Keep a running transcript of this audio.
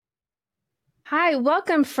Hi,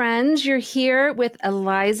 welcome, friends. You're here with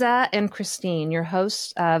Eliza and Christine, your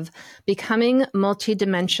hosts of Becoming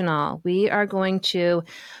Multidimensional. We are going to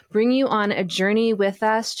bring you on a journey with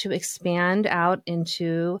us to expand out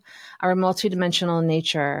into our multidimensional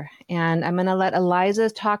nature. And I'm going to let Eliza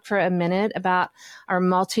talk for a minute about our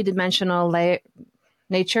multidimensional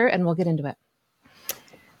nature, and we'll get into it.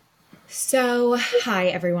 So, hi,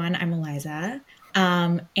 everyone. I'm Eliza.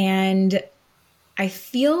 And I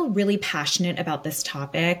feel really passionate about this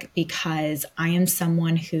topic because I am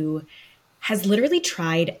someone who has literally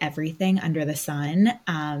tried everything under the sun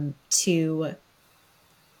to,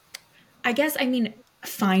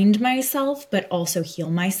 find myself, but also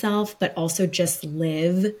heal myself, but also just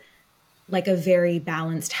live like a very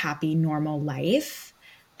balanced, happy, normal life.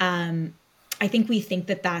 I think we think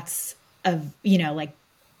that that's like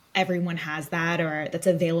everyone has that, or that's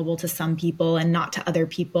available to some people and not to other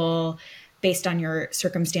people based on your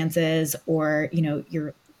circumstances or,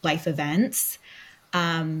 your life events.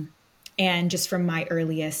 And just from my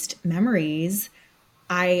earliest memories,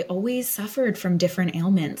 I always suffered from different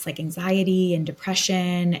ailments like anxiety and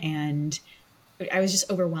depression, and I was just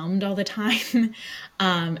overwhelmed all the time.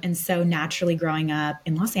 And so naturally growing up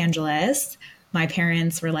in Los Angeles, my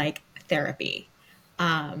parents were like, therapy.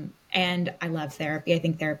 And I love therapy. I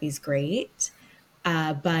think therapy is great.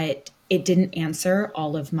 But it didn't answer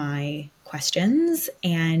all of my questions.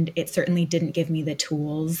 And it certainly didn't give me the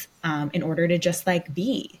tools in order to just like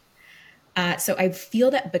be. So I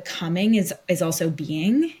feel that becoming is also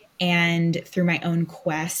being. And through my own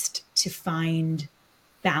quest to find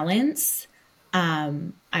balance,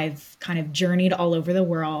 I've kind of journeyed all over the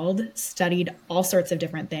world, studied all sorts of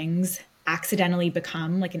different things, accidentally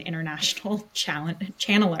become like an international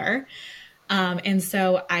channeler. And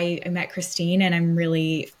so I met Christine, and I'm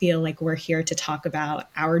really feel like we're here to talk about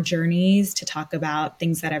our journeys, to talk about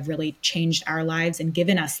things that have really changed our lives and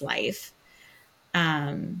given us life.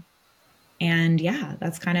 And yeah,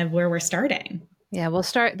 that's kind of where we're starting. Yeah, we'll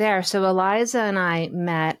start there. So Eliza and I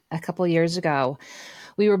met a couple years ago.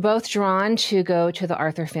 We were both drawn to go to the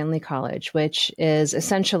Arthur Family College, which is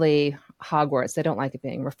essentially Hogwarts. They don't like it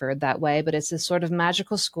being referred that way, but it's this sort of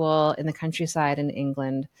magical school in the countryside in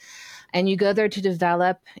England. And you go there to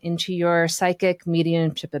develop into your psychic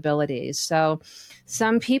mediumship abilities. So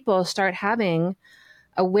some people start having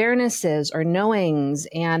awarenesses or knowings,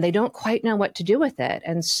 and they don't quite know what to do with it.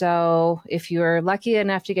 And so if you're lucky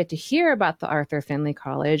enough to get to hear about the Arthur Family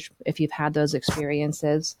College, if you've had those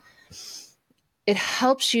experiences, it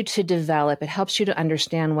helps you to develop, it helps you to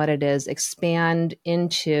understand what it is, expand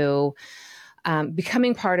into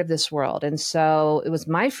becoming part of this world. And so it was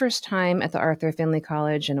my first time at the Arthur Family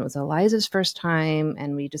College, and it was Eliza's first time,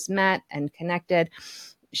 and we just met and connected.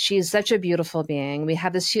 She's such a beautiful being. We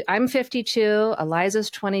have this, I'm 52,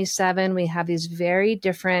 Eliza's 27. We have these very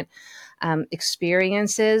different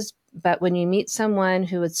experiences, but when you meet someone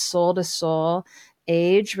who is soul to soul,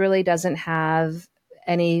 age really doesn't have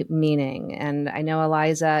any meaning. And I know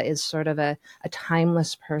Eliza is sort of a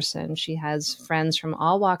timeless person. She has friends from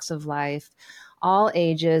all walks of life, all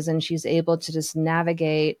ages, and she's able to just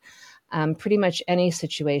navigate pretty much any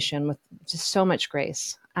situation with just so much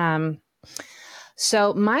grace.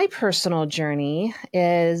 So my personal journey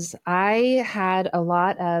is I had a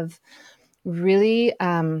lot of really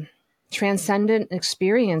transcendent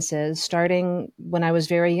experiences starting when I was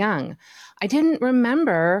very young. I didn't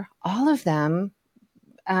remember all of them.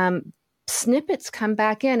 Snippets come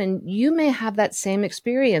back in, and you may have that same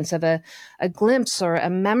experience of a glimpse or a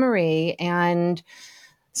memory. And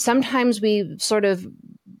sometimes we sort of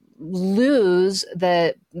lose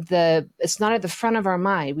it's not at the front of our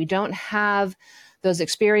mind. We don't have those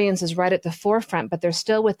experiences right at the forefront, but they're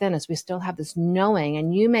still within us. We still have this knowing,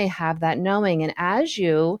 and you may have that knowing. And as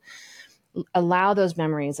you allow those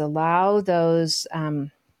memories, allow those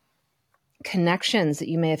connections that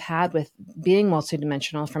you may have had with being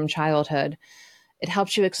multidimensional from childhood, it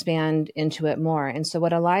helps you expand into it more. And so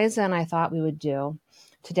what Eliza and I thought we would do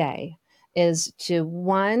today is to,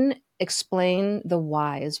 one, explain the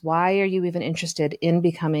whys. Why are you even interested in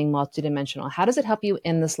becoming multidimensional? How does it help you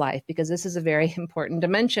in this life? Because this is a very important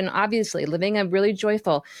dimension, obviously, living a really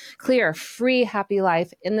joyful, clear, free, happy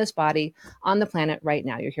life in this body on the planet right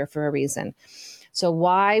now. You're here for a reason. So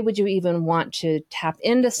why would you even want to tap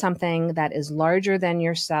into something that is larger than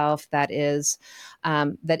yourself, that is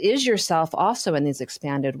yourself also in these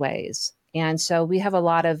expanded ways? And so we have a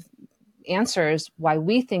lot of answers why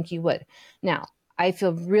we think you would. Now, I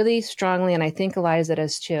feel really strongly, and I think Eliza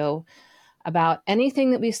does too, about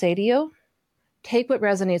anything that we say to you, take what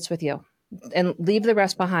resonates with you and leave the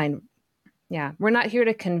rest behind. Yeah. We're not here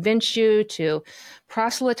to convince you, to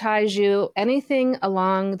proselytize you, anything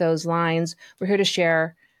along those lines. We're here to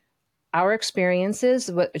share our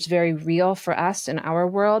experiences, what is very real for us in our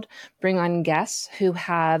world, bring on guests who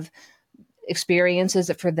have experiences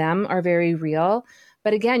that for them are very real.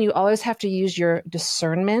 But again, you always have to use your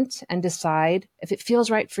discernment and decide if it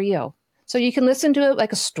feels right for you. So you can listen to it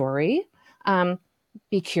like a story, um,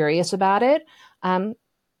 be curious about it, um,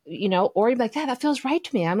 or you're like, yeah, that feels right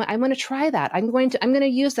to me. I'm going to try that. I'm going to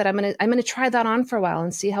use that. I'm going to try that on for a while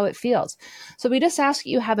and see how it feels. So we just ask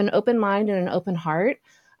you have an open mind and an open heart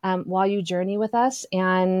while you journey with us.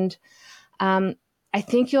 And um, I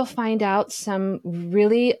think you'll find out some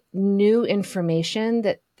really new information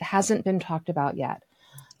that hasn't been talked about yet.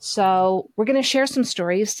 So we're going to share some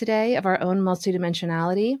stories today of our own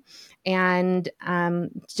multidimensionality. And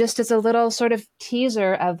just as a little sort of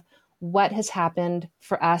teaser of what has happened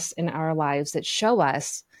for us in our lives that show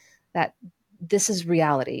us that this is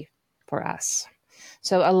reality for us.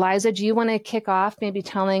 So Eliza, do you want to kick off maybe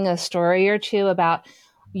telling a story or two about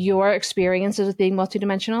your experiences with being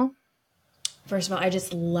multidimensional? First of all, I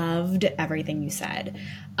just loved everything you said.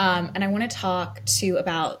 And I want to talk too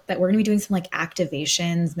about that. We're going to be doing some like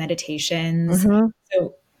activations, meditations. Mm-hmm.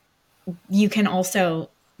 So you can also,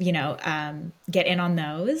 get in on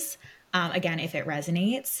those, again, if it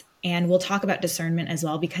resonates. And we'll talk about discernment as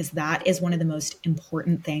well, because that is one of the most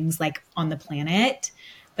important things like on the planet,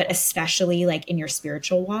 but especially like in your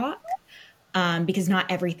spiritual walk, because not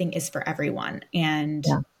everything is for everyone. And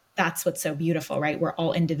Yeah. that's what's so beautiful, right? We're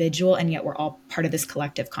all individual and yet we're all part of this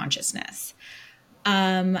collective consciousness.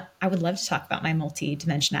 I would love to talk about my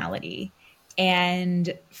multidimensionality.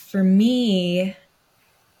 And for me,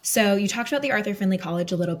 so you talked about the Arthur Findlay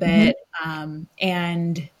College a little bit.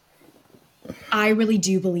 And I really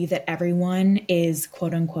do believe that everyone is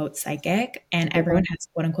quote unquote psychic and everyone has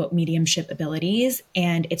quote unquote mediumship abilities.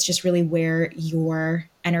 And it's just really where your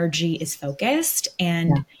energy is focused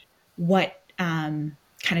and what kind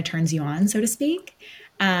of turns you on, so to speak.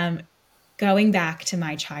 Going back to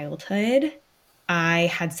my childhood, I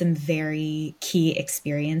had some very key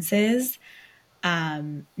experiences.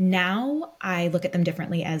 Now I look at them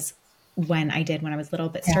differently as when I was little,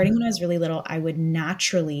 but starting when I was really little, I would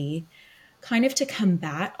naturally kind of to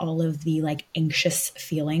combat all of the like anxious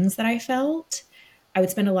feelings that I felt, I would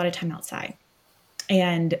spend a lot of time outside.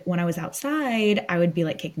 And when I was outside, I would be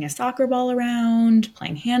like kicking a soccer ball around,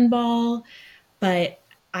 playing handball, but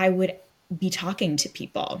I would be talking to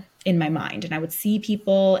people in my mind and I would see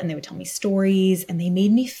people and they would tell me stories and they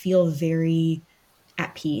made me feel very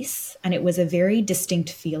at peace. And it was a very distinct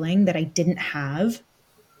feeling that I didn't have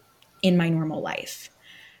in my normal life.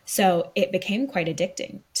 So it became quite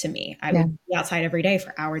addicting to me. I would be outside every day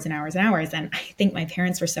for hours and hours and hours. And I think my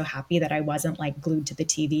parents were so happy that I wasn't like glued to the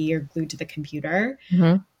TV or glued to the computer.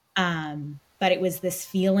 But it was this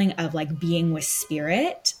feeling of like being with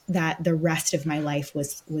spirit that the rest of my life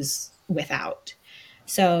was without.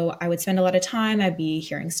 So I would spend a lot of time, I'd be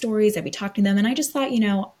hearing stories, I'd be talking to them. And I just thought,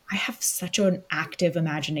 I have such an active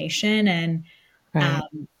imagination and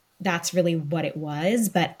that's really what it was.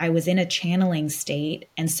 But I was in a channeling state.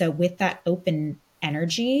 And so with that open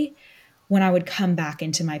energy, when I would come back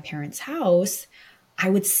into my parents' house,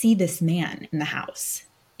 I would see this man in the house.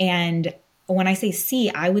 And when I say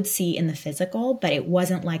see, I would see in the physical, but it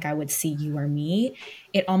wasn't like I would see you or me.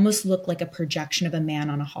 It almost looked like a projection of a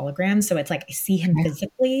man on a hologram. So it's like I see him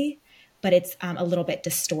physically, but it's a little bit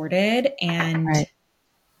distorted. And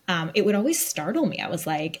it would always startle me. I was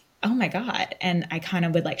like, oh my God. And I kind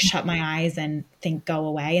of would like shut my eyes and think, go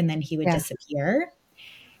away. And then he would disappear.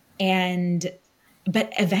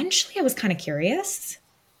 But eventually I was kind of curious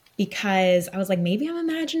because I was like, maybe I'm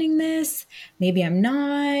imagining this. Maybe I'm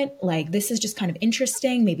not. Like, this is just kind of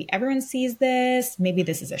interesting. Maybe everyone sees this. Maybe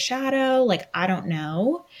this is a shadow. Like, I don't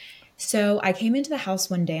know. So I came into the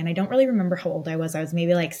house one day and I don't really remember how old I was. I was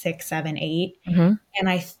maybe like 6, 7, 8. And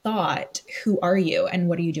I thought, who are you? And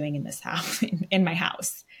what are you doing in this house, in my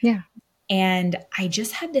house? Yeah. And I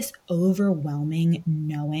just had this overwhelming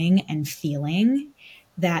knowing and feeling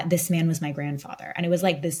that this man was my grandfather. And it was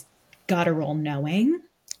like this guttural knowing.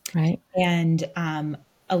 Right. And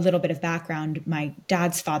a little bit of background, my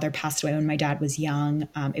dad's father passed away when my dad was young.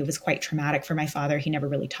 It was quite traumatic for my father. He never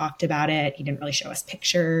really talked about it. He didn't really show us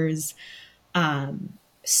pictures.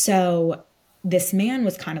 So this man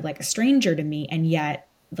was kind of like a stranger to me and yet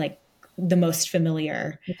like the most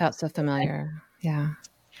familiar. You felt so familiar. Yeah.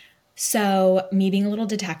 So me being a little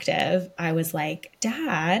detective, I was like,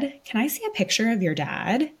 Dad, can I see a picture of your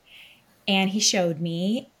dad? And he showed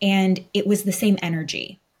me and it was the same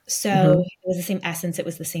energy. So it was the same essence. It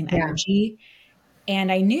was the same energy.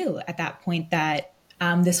 And I knew at that point that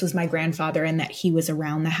this was my grandfather and that he was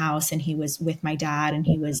around the house and he was with my dad and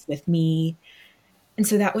he was with me. And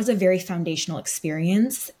so that was a very foundational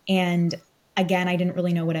experience. And again, I didn't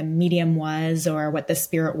really know what a medium was or what the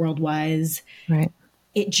spirit world was. Right.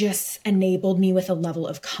 It just enabled me with a level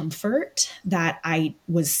of comfort that I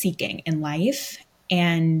was seeking in life.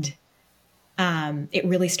 And it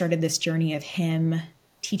really started this journey of him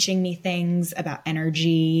teaching me things about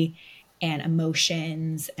energy and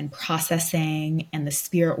emotions and processing and the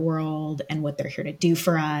spirit world and what they're here to do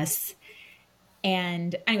for us.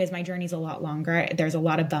 And anyways, my journey's a lot longer. There's a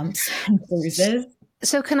lot of bumps and bruises.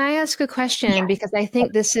 So can I ask a question? Yeah. Because I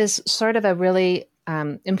think this is sort of a really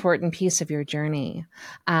important piece of your journey.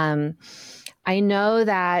 I know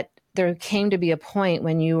that there came to be a point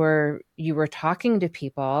when you were talking to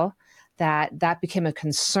people that became a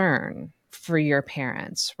concern for your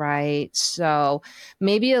parents, right? So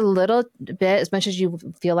maybe a little bit, as much as you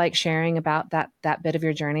feel like sharing about that bit of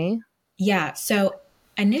your journey. Yeah. So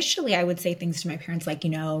initially I would say things to my parents like,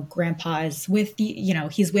 grandpa is with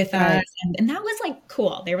he's with us. Right. And that was like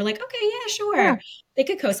cool. They were like, okay, yeah, Yeah. sure. They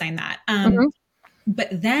could co-sign that. Hmm. But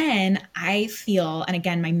then I feel, and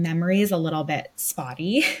again, my memory is a little bit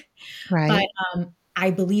spotty, but Right.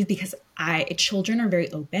 I believe because children are very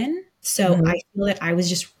open. So Hmm. I feel that I was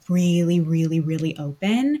just really, really, really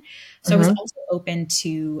open. So I was Hmm. also open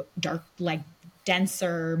to dark, like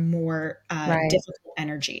denser, more Right. difficult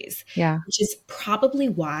energies, Yeah. which is probably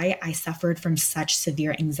why I suffered from such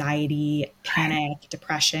severe anxiety, panic,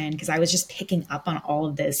 depression, because I was just picking up on all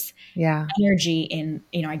of this Yeah. energy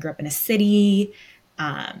I grew up in a city,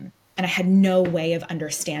 and I had no way of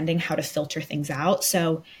understanding how to filter things out.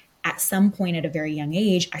 So at some point at a very young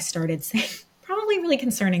age, I started saying probably really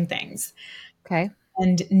concerning things. Okay.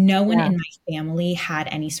 And no one Yeah. in my family had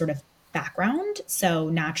any sort of background. So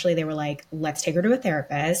naturally, they were like, let's take her to a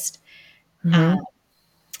therapist. Uh, Hmm.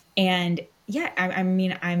 and yeah, I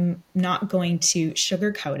mean, I'm not going to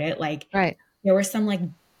sugarcoat it. Like, Right. there were some like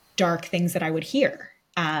dark things that I would hear.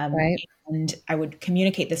 Right. And I would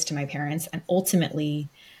communicate this to my parents. And ultimately,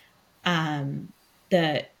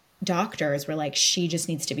 the doctors were like, she just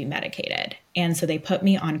needs to be medicated. And so they put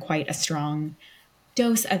me on quite a strong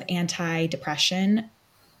dose of antidepressant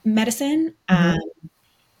medicine Hmm.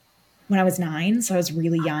 when I was 9. So I was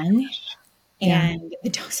really young. Yeah. And the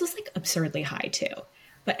dose was like absurdly high too.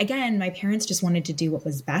 But again, my parents just wanted to do what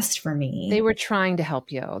was best for They me. were trying to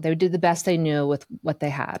help you. They did the best they knew with what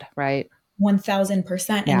they had, right?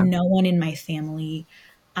 1000%. Yeah. And no one in my family,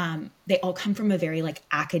 they all come from a very like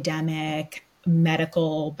academic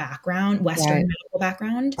medical background, Western Right. medical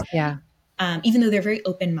background. Yeah. Even though they're very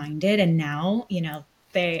open-minded, and now,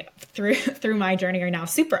 they through my journey are now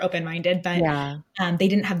super open-minded, but Yeah. they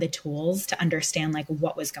didn't have the tools to understand like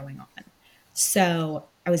what was going on. So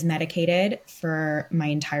I was medicated for my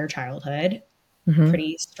entire childhood Hmm.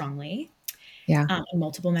 pretty strongly, Yeah.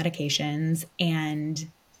 multiple medications. And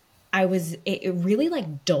it really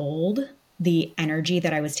like dulled the energy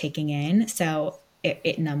that I was taking in. So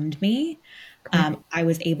it numbed me. Okay. I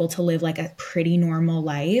was able to live like a pretty normal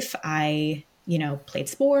life. I, played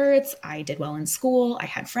sports. I did well in school. I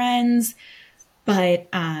had friends, but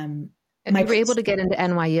And my you were able to get into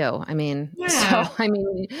NYU. I mean, yeah,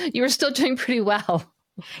 you were still doing pretty well.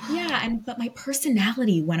 yeah, but my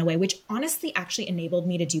personality went away, which honestly actually enabled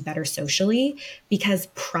me to do better socially, because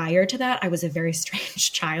prior to that, I was a very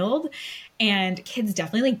strange child, and kids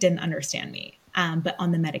definitely like didn't understand me. But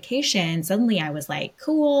on the medication, suddenly I was like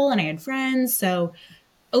cool and I had friends. So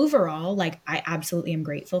overall, like I absolutely am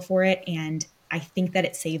grateful for it. And I think that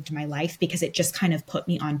it saved my life because it just kind of put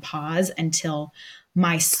me on pause until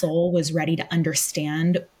my soul was ready to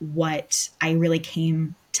understand what I really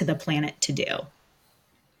came to the planet to do.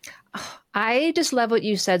 I just love what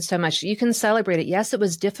you said so much. You can celebrate it. Yes, it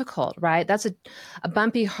was difficult, right? That's a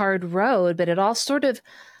bumpy, hard road, but it all sort of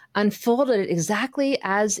unfolded exactly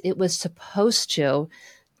as it was supposed to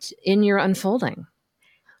in your unfolding.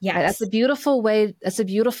 Right? That's Yes, a beautiful way. That's a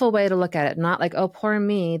beautiful way to look at it. Not like, oh, poor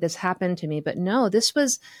me, this happened to me. But no, this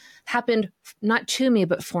was happened not to me,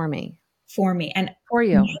 but for me, for me. And for my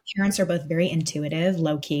you. parents are both very intuitive,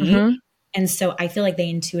 low key. Hmm. And so I feel like they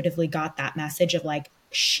intuitively got that message of like,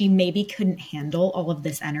 she maybe couldn't handle all of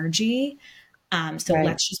this energy. So Right.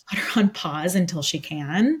 let's just put her on pause until she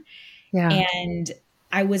can. Yeah. And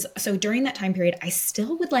so during that time period, I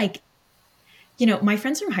still would like, my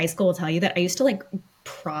friends from high school will tell you that I used to like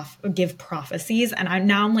give prophecies. And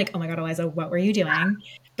I'm like, oh my God, Eliza, what were you doing?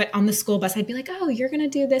 But on the school bus, I'd be like, oh, you're going to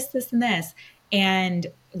do this, this, and this. And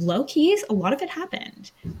low keys, a lot of it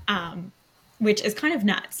happened, which is kind of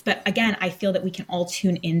nuts. But again, I feel that we can all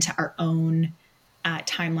tune into our own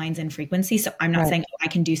timelines and frequency. So I'm not Right. saying, oh, I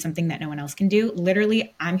can do something that no one else can do.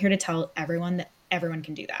 Literally, I'm here to tell everyone that everyone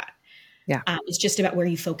can do that. Yeah. It's just about where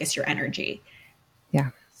you focus your energy.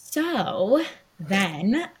 Yeah. So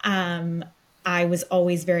then I was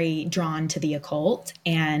always very drawn to the occult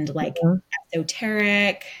and like Mhm.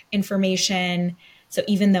 esoteric information. So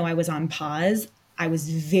even though I was on pause, I was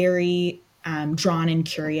very drawn and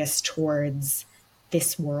curious towards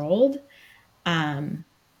this world.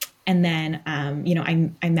 And then,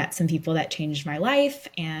 I met some people that changed my life,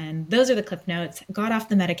 and those are the cliff notes. Got off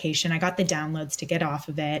the medication. I got the downloads to get off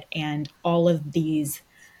of it. And all of these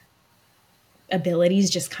abilities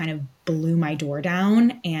just kind of blew my door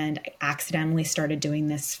down, and I accidentally started doing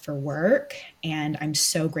this for work. And I'm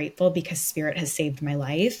so grateful because spirit has saved my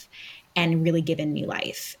life and really given me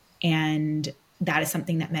life. And that is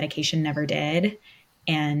something that medication never did.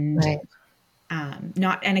 And Right.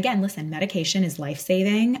 and again, listen, medication is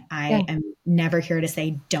life-saving. Yeah. I am never here to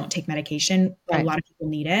say don't take medication. A Right. lot of people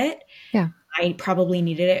need it. Yeah. I probably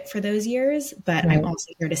needed it for those years, but I'm Right.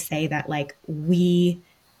 also here to say that like we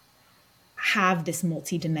have this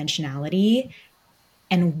multidimensionality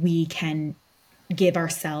and we can give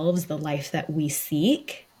ourselves the life that we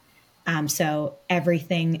seek. So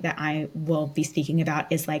everything that I will be speaking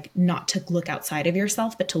about is like not to look outside of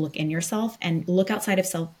yourself, but to look in yourself and look outside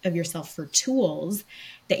of yourself for tools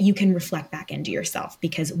that you can reflect back into yourself,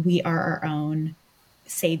 because we are our own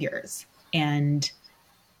saviors. And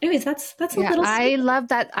anyways, that's a Yeah. little I love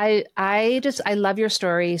that. I love your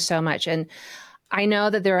story so much. And I know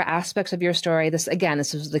that there are aspects of your story. This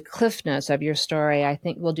is the cliff notes of your story. I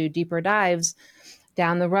think we'll do deeper dives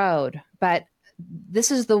down the road, but this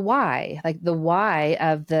is the why, like the why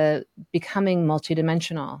of the becoming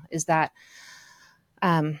multidimensional is that,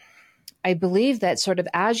 I believe that sort of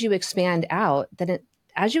as you expand out,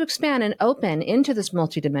 as you expand and open into this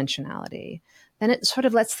multidimensionality, then it sort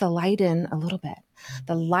of lets the light in a little bit.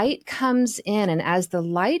 The light comes in, and as the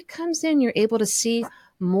light comes in, you're able to see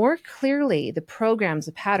more clearly the programs,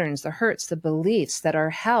 the patterns, the hurts, the beliefs that are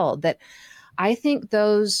held. That I think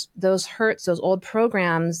those hurts, those old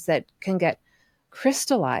programs that can get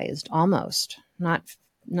crystallized almost, not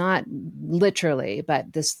literally,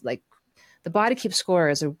 but this like the Body Keeps Score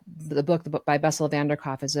is the book by Bessel van der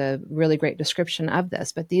Kolk is a really great description of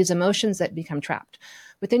this. But these emotions that become trapped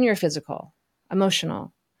within your physical,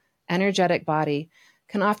 emotional, energetic body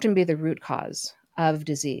can often be the root cause of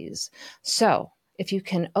disease. So if you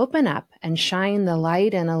can open up and shine the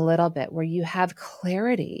light in a little bit where you have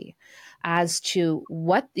clarity as to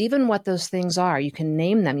what those things are, you can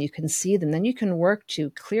name them, you can see them, then you can work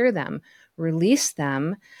to clear them, release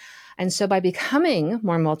them. And so by becoming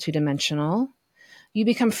more multidimensional, you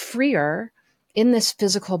become freer in this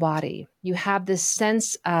physical body. You have this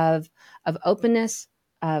sense of openness,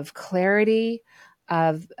 of clarity,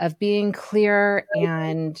 of being clear,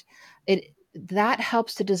 and that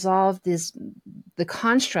helps to dissolve the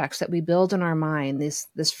constructs that we build in our mind,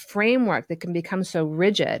 this framework that can become so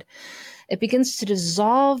rigid. It begins to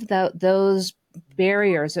dissolve those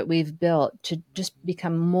barriers that we've built to just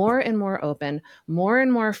become more and more open, more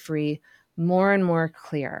and more free, more and more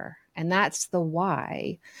clear. And that's the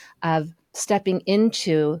why of stepping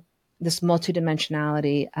into this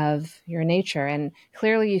multidimensionality of your nature. And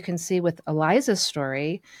clearly you can see with Eliza's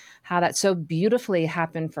story how that so beautifully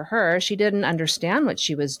happened for her. She didn't understand what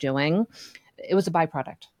she was doing. It was a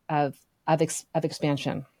byproduct of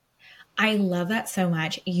expansion. I love that so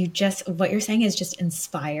much. What you're saying is just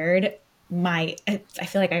inspired I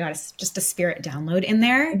feel like I got just a spirit download in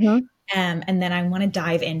there. Mm-hmm. And then I want to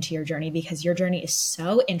dive into your journey because your journey is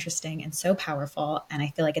so interesting and so powerful. And I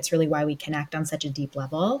feel like it's really why we connect on such a deep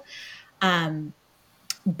level.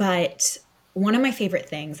 But one of my favorite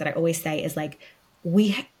things that I always say is like,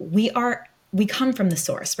 we come from the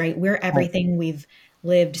source, right? We're everything. We've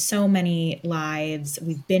lived so many lives.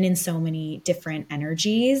 We've been in so many different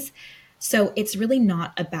energies. So it's really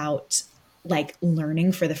not about like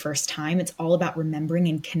learning for the first time. It's all about remembering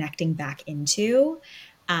and connecting back into.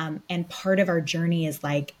 And part of our journey is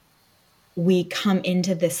like, we come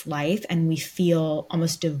into this life and we feel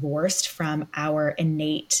almost divorced from our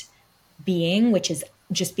innate being, which is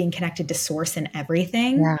just being connected to source and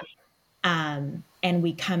everything. Yeah. And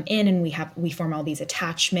we come in and we form all these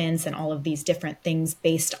attachments and all of these different things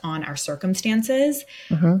based on our circumstances.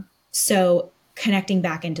 Mm-hmm. So connecting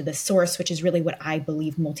back into the source, which is really what I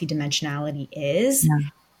believe multidimensionality is, Yeah.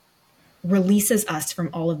 releases us from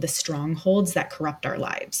all of the strongholds that corrupt our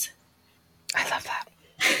lives. I love that.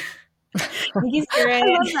 Thank you, I Spirit.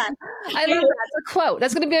 love that. I love that. It's a quote.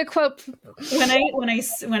 That's going to be a quote.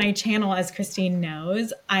 When I channel, as Christine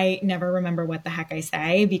knows, I never remember what the heck I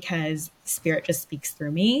say because spirit just speaks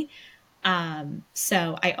through me.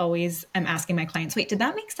 So I always am asking my clients, wait, did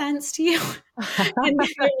that make sense to you? And they're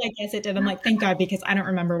like, yes, it did. I'm like, thank God, because I don't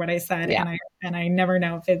remember what I said. Yeah. And I never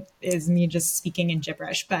know if it is me just speaking in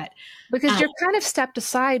gibberish, but because you're kind of stepped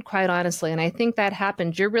aside, quite honestly. And I think that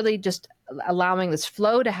happened. You're really just allowing this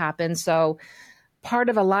flow to happen. So part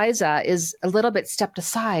of Eliza is a little bit stepped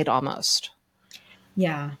aside almost.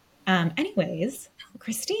 Yeah. Anyways,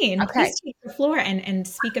 Christine, Okay. please take the floor and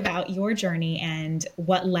speak about your journey and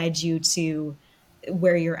what led you to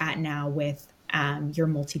where you're at now with your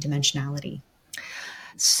multidimensionality.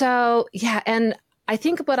 So, yeah. And I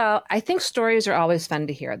think stories are always fun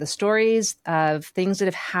to hear. The stories of things that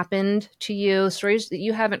have happened to you, stories that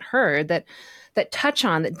you haven't heard that touch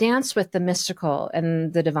on, that dance with the mystical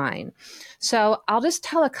and the divine. So I'll just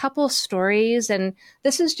tell a couple stories, and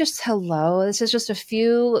this is just hello. This is just a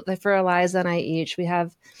few for Eliza and I each. We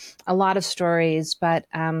have a lot of stories, but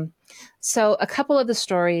so a couple of the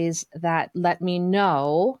stories that let me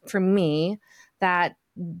know, for me, that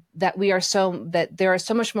there are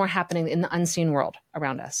so much more happening in the unseen world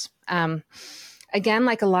around us. Again,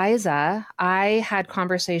 like Eliza, I had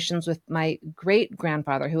conversations with my great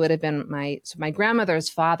grandfather, who would have been my grandmother's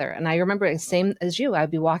father. And I remember the same as you,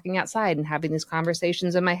 I'd be walking outside and having these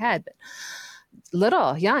conversations in my head,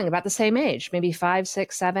 little, young, about the same age, maybe 5,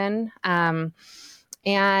 6, 7.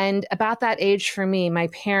 And about that age for me, my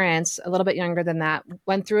parents, a little bit younger than that,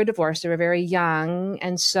 went through a divorce. They were very young.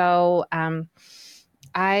 And so,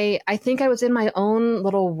 I think I was in my own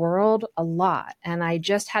little world a lot. And I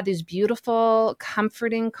just had these beautiful,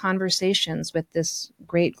 comforting conversations with this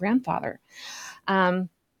great grandfather. And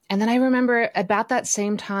then I remember about that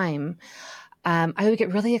same time, I would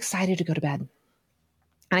get really excited to go to bed.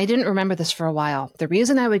 And I didn't remember this for a while. The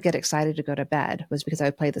reason I would get excited to go to bed was because I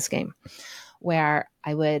would play this game where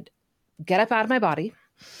I would get up out of my body.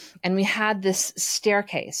 And we had this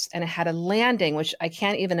staircase and it had a landing, which I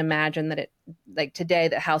can't even imagine that like today,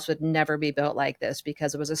 the house would never be built like this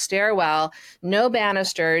because it was a stairwell, no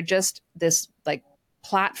banister, just this like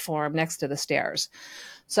platform next to the stairs.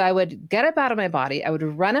 So I would get up out of my body. I would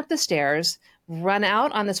run up the stairs, run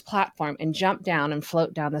out on this platform and jump down and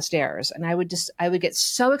float down the stairs. And I would get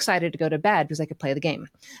so excited to go to bed because I could play the game.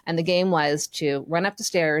 And the game was to run up the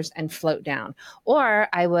stairs and float down. Or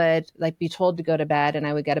I would like be told to go to bed and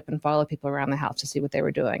I would get up and follow people around the house to see what they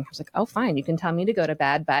were doing. I was like, oh, fine, you can tell me to go to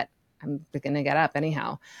bed, but I'm going to get up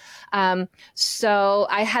anyhow. So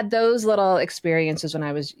I had those little experiences when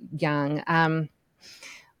I was young.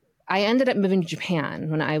 I ended up moving to Japan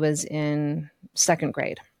when I was in 2nd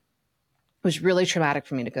grade. It was really traumatic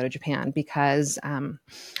for me to go to Japan because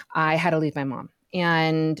I had to leave my mom.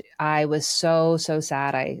 And I was so, so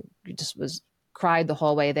sad. I just cried the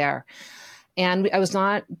whole way there. And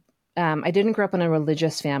I didn't grow up in a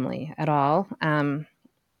religious family at all. I'm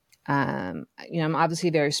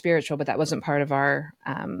obviously very spiritual, but that wasn't part of our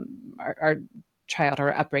childhood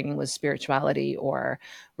or upbringing was spirituality or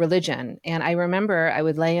religion. And I remember I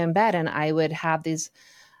would lay in bed and I would have these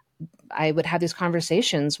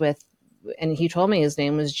conversations with, and he told me his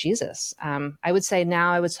name was Jesus. I would say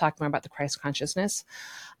now I would talk more about the Christ consciousness.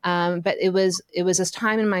 But it was this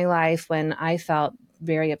time in my life when I felt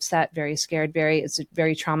very upset, very scared, it's a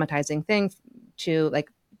very traumatizing thing to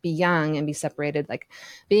like be young and be separated. Like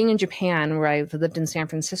being in Japan, where I lived in San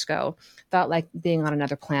Francisco, felt like being on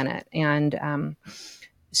another planet. And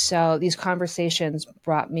so these conversations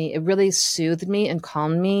it really soothed me and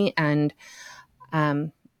calmed me. And,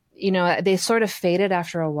 they sort of faded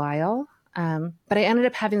after a while. But I ended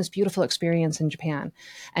up having this beautiful experience in Japan.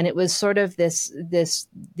 And it was sort of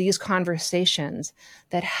these conversations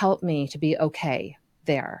that helped me to be okay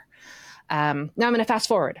there. Now I'm going to fast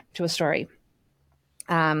forward to a story.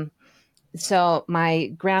 So my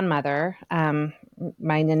grandmother,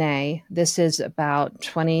 my nene, this is about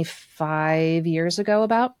 25 years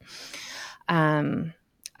ago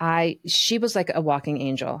she was like a walking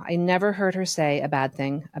angel. I never heard her say a bad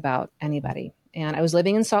thing about anybody. And I was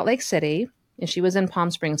living in Salt Lake City and she was in Palm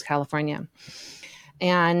Springs, California.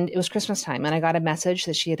 And it was Christmas time. And I got a message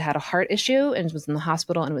that she had a heart issue and was in the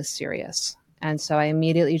hospital and was serious. And so I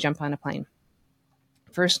immediately jumped on a plane.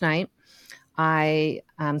 First night, I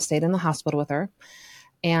stayed in the hospital with her,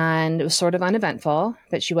 and it was sort of uneventful,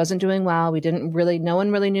 but she wasn't doing well. No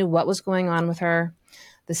one really knew what was going on with her.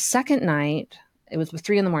 The second night, it was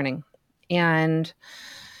 3 a.m, and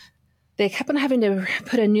they kept on having to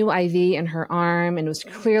put a new IV in her arm, and it was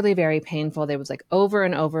clearly very painful. They was like over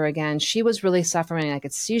and over again. She was really suffering. I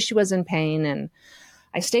could see she was in pain, and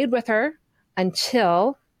I stayed with her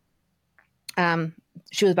until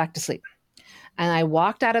she was back to sleep. And I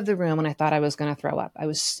walked out of the room and I thought I was going to throw up. It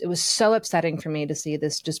was so upsetting for me to see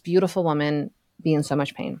this just beautiful woman be in so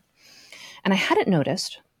much pain. And I hadn't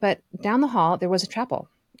noticed, but down the hall, there was a chapel.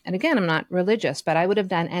 And again, I'm not religious, but I would have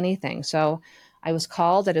done anything. So I was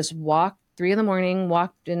called. I just walked 3 a.m,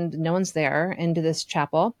 walked in, no one's there, into this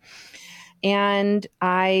chapel. And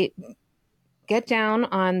I get down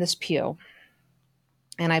on this pew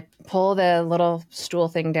and I pull the little stool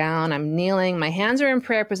thing down. I'm kneeling. My hands are in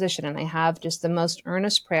prayer position and I have just the most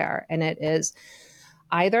earnest prayer. And it is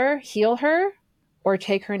either heal her or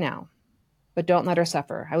take her now, but don't let her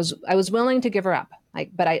suffer. I was willing to give her up,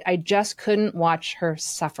 but I just couldn't watch her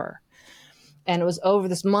suffer. And it was over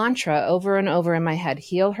this mantra over and over in my head,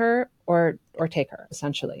 heal her or take her,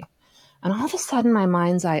 essentially. And all of a sudden my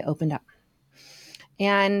mind's eye opened up.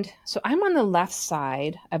 And so I'm on the left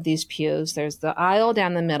side of these pews. There's the aisle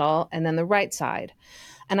down the middle and then the right side.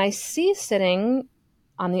 And I see sitting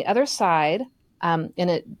on the other side, on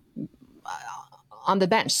the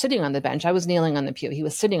bench, sitting on the bench. I was kneeling on the pew. He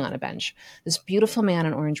was sitting on a bench. This beautiful man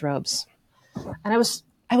in orange robes. And I was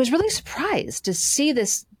really surprised to see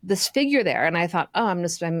this figure there. And I thought, I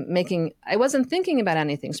wasn't thinking about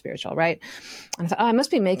anything spiritual, right? And I thought, I must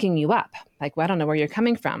be making you up. Well, I don't know where you're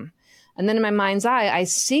coming from. And then in my mind's eye, I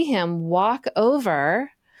see him walk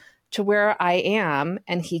over to where I am,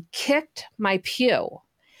 and he kicked my pew.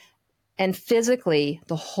 And physically,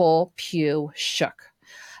 the whole pew shook.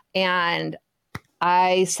 And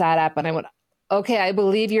I sat up and I went, okay, I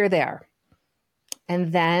believe you're there.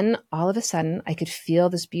 And then all of a sudden, I could feel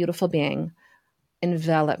this beautiful being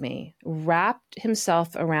envelop me, wrapped himself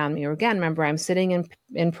around me. Or again, remember, I'm sitting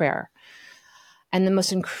in prayer. And the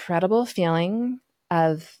most incredible feeling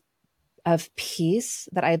of peace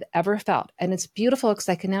that I've ever felt. And it's beautiful because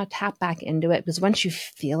I can now tap back into it, because once you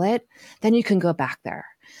feel it, then you can go back there.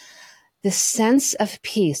 This sense of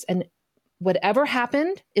peace, and whatever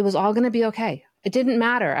happened, it was all going to be okay. It didn't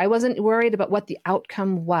matter. I wasn't worried about what the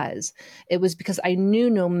outcome was. It was because I knew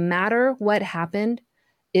no matter what happened,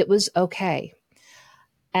 it was okay.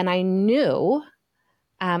 And I knew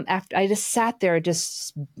after I just sat there,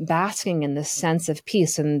 just basking in this sense of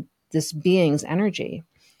peace and this being's energy.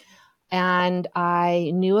 And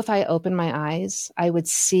I knew if I opened my eyes, I would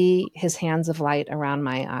see his hands of light around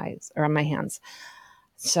my eyes, or on my hands.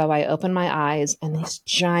 So I opened my eyes, and these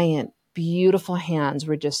giant, beautiful hands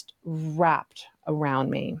were just wrapped around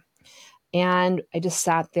me. And I just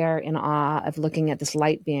sat there in awe of looking at this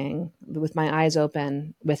light being with my eyes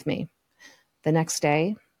open with me. The next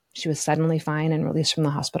day, she was suddenly fine and released from the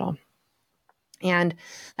hospital. And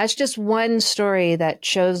that's just one story that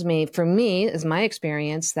shows me, for me, is my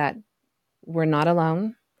experience, that we're not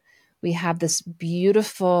alone. We have this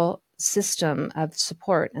beautiful system of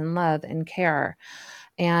support and love and care.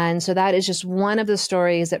 And so that is just one of the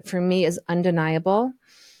stories that for me is undeniable.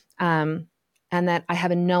 And that I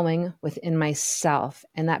have a knowing within myself.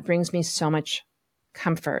 And that brings me so much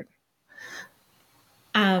comfort.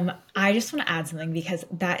 I just want to add something, because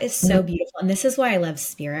that is so beautiful. And this is why I love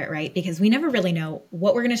spirit, right? Because we never really know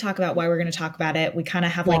what we're going to talk about, why we're going to talk about it. We kind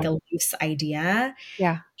of have like a loose idea.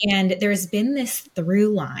 Yeah. And there's been this through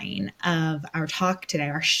line of our talk today,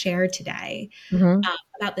 our share today,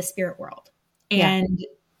 about the spirit world.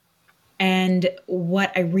 And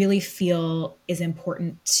what I really feel is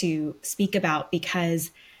important to speak about,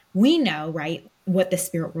 because we know, right, what the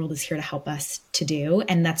spirit world is here to help us to do.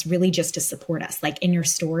 And that's really just to support us. Like in your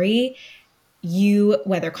story, you,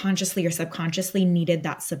 whether consciously or subconsciously, needed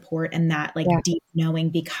that support and that deep knowing,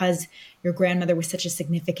 because your grandmother was such a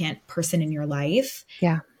significant person in your life.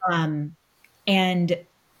 Yeah. And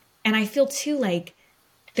I feel too, like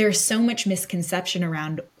there's so much misconception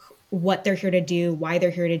around what they're here to do, why they're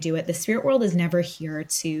here to do it. The spirit world is never here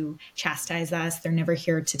to chastise us. They're never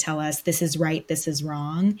here to tell us this is right, this is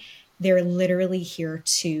wrong. They're literally here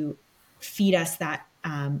to feed us that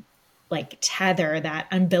tether, that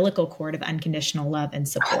umbilical cord of unconditional love and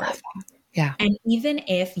support. Yeah. And even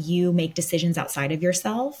if you make decisions outside of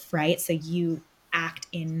yourself, right? So you act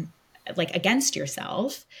in against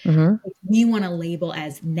yourself, we want to label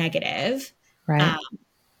as negative. Right.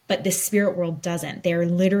 But the spirit world doesn't. They're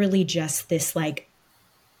literally just this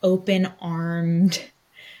open-armed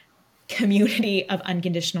community of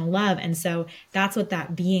unconditional love. And so that's what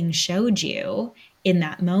that being showed you in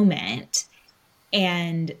that moment.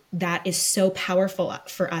 And that is so powerful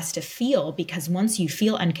for us to feel, because once you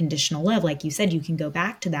feel unconditional love, like you said, you can go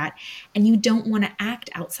back to that, and you don't want to act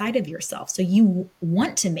outside of yourself. So you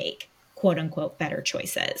want to make quote unquote better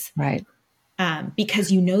choices. Right.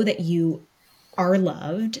 Because you know that you are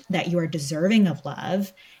loved, that you are deserving of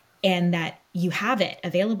love, and that you have it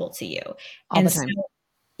available to you. All the And so time.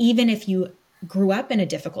 even if you grew up in a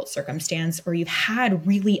difficult circumstance, or you've had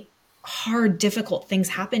really hard, difficult things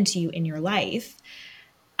happen to you in your life,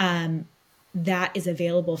 that is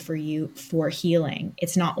available for you for healing.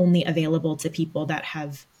 It's not only available to people that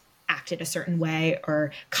have acted a certain way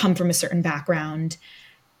or come from a certain background.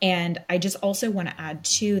 And I just also want to add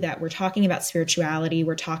too that we're talking about spirituality,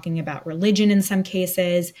 we're talking about religion in some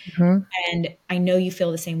cases. Mm-hmm. And I know you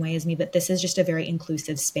feel the same way as me, but this is just a very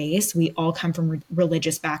inclusive space. We all come from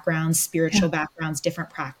religious backgrounds, spiritual backgrounds, different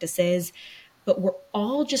practices, but we're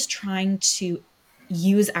all just trying to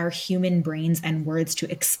use our human brains and words to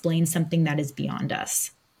explain something that is beyond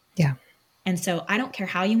us. Yeah. And so I don't care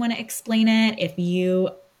how you want to explain it. If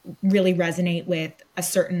you really resonate with a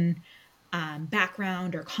certain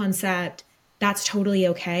background or concept, that's totally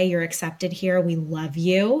okay. You're accepted here. We love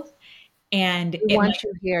you. And We it might, want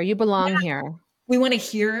you here. You belong here. we want to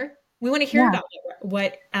hear, Yeah. about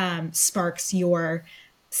what sparks your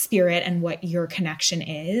spirit and what your connection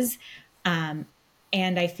is.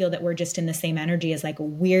 And I feel that we're just in the same energy as like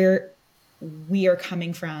we are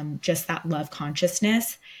coming from just that love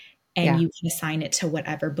consciousness, and Yeah. you can assign it to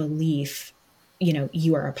whatever belief,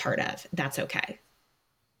 you are a part of. That's okay.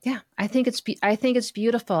 Yeah. I think it's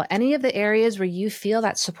beautiful. Any of the areas where you feel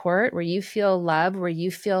that support, where you feel love, where you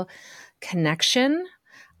feel connection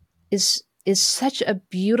is such a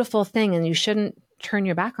beautiful thing, and you shouldn't turn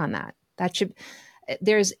your back on that. That should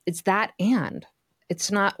it's that, and it's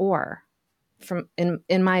not or, from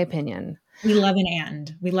in my opinion. We love an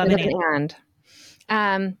and. We love We an love and. an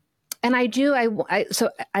and. And I do, so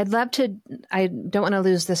I'd love to, I don't want to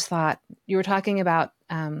lose this thought. You were talking about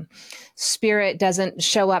spirit doesn't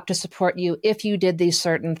show up to support you if you did these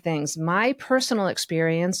certain things. My personal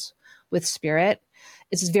experience with spirit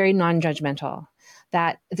is very non-judgmental,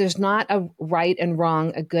 that there's not a right and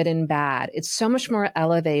wrong, a good and bad. It's so much more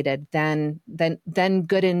elevated than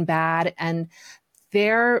good and bad. And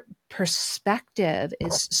their perspective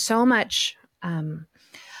is so much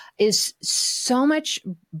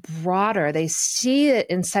broader. They see it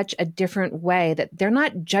in such a different way that they're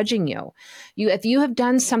not judging you. If you have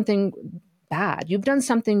done something bad, you've done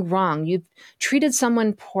something wrong, you've treated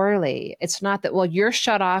someone poorly, it's not that, well, you're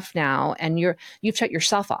shut off now and you've shut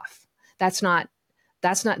yourself off. That's not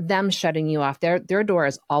them shutting you off. Their door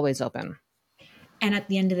is always open. And at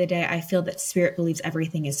the end of the day, I feel that spirit believes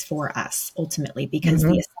everything is for us ultimately, because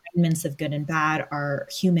Mm-hmm. the assignments of good and bad are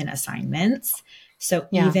human assignments. So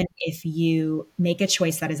Yeah. even if you make a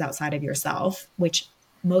choice that is outside of yourself, which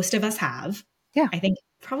most of us have, Yeah. I think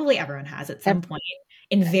probably everyone has at some point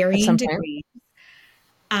in varying degrees.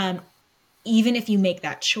 Even if you make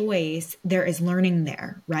that choice, there is learning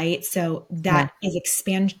there, right? So that is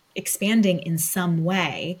expanding in some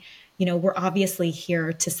way. We're obviously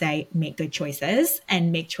here to say, make good choices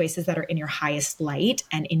and make choices that are in your highest light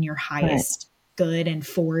and in your highest good and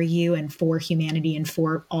for you and for humanity and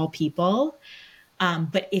for all people.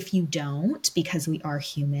 But if you don't, because we are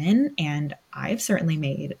human, and I've certainly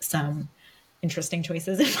made some interesting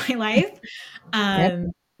choices in my life,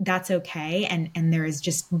 that's okay. And there is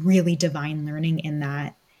just really divine learning in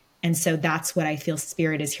that. And so that's what I feel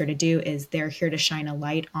spirit is here to do, is they're here to shine a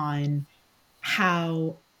light on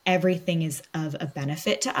how everything is of a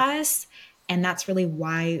benefit to us. And that's really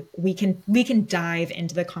why we can dive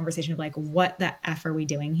into the conversation of like, what the F are we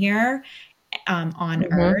doing here on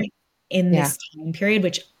Earth in this time period,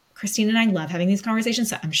 which Christine and I love having these conversations.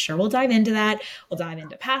 So I'm sure we'll dive into that. We'll dive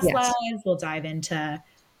into past lives. We'll dive into,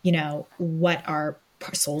 what our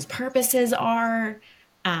soul's purposes are,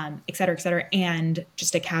 et cetera, et cetera. And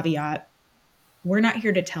just a caveat, we're not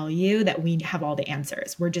here to tell you that we have all the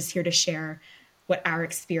answers. We're just here to share what our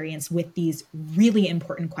experience with these really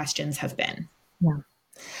important questions have been. Yeah.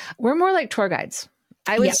 We're more like tour guides.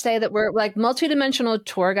 I would say that we're like multidimensional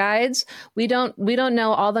tour guides. We don't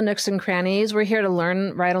know all the nooks and crannies. We're here to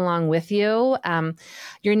learn right along with you.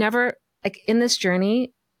 You're never, like, in this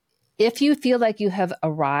journey, if you feel like you have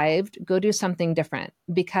arrived, go do something different,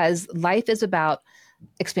 because life is about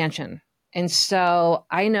expansion. And so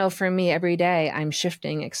I know for me, every day I'm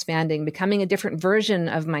shifting, expanding, becoming a different version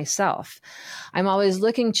of myself. I'm always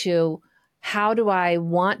looking to, what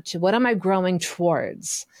am I growing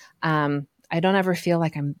towards? I don't ever feel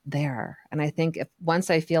like I'm there. And I think once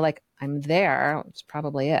I feel like I'm there, it's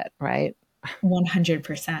probably it, right?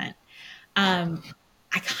 100%.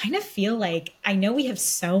 I kind of feel like, I know we have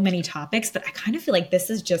so many topics, but I kind of feel like this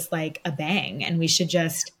is just like a bang, and we should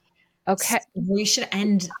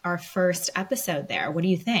end our first episode there. What do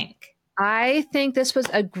you think? I think this was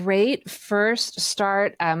a great first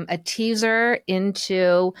start, a teaser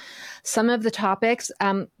into some of the topics.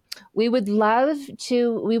 We would love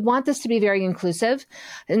to, we want this to be very inclusive.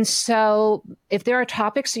 And so if there are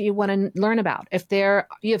topics that you want to learn about, if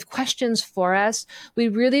you have questions for us, we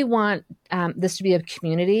really want this to be a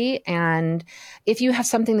community. And if you have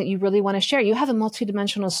something that you really want to share, you have a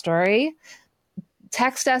multidimensional story,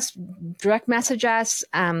 text us, direct message us.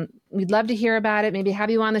 We'd love to hear about it, maybe have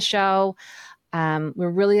you on the show. We're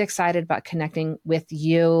really excited about connecting with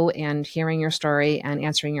you and hearing your story and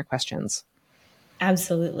answering your questions.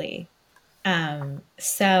 Absolutely.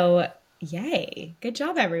 So yay. Good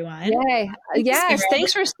job, everyone. Yay. Yes.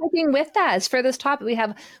 Thanks for sticking with us for this topic. We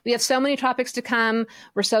have so many topics to come.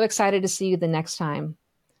 We're so excited to see you the next time.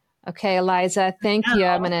 Okay, Eliza, thank you.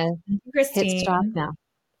 I'm going to hit stop now.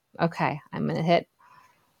 Okay. I'm going to hit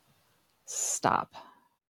stop.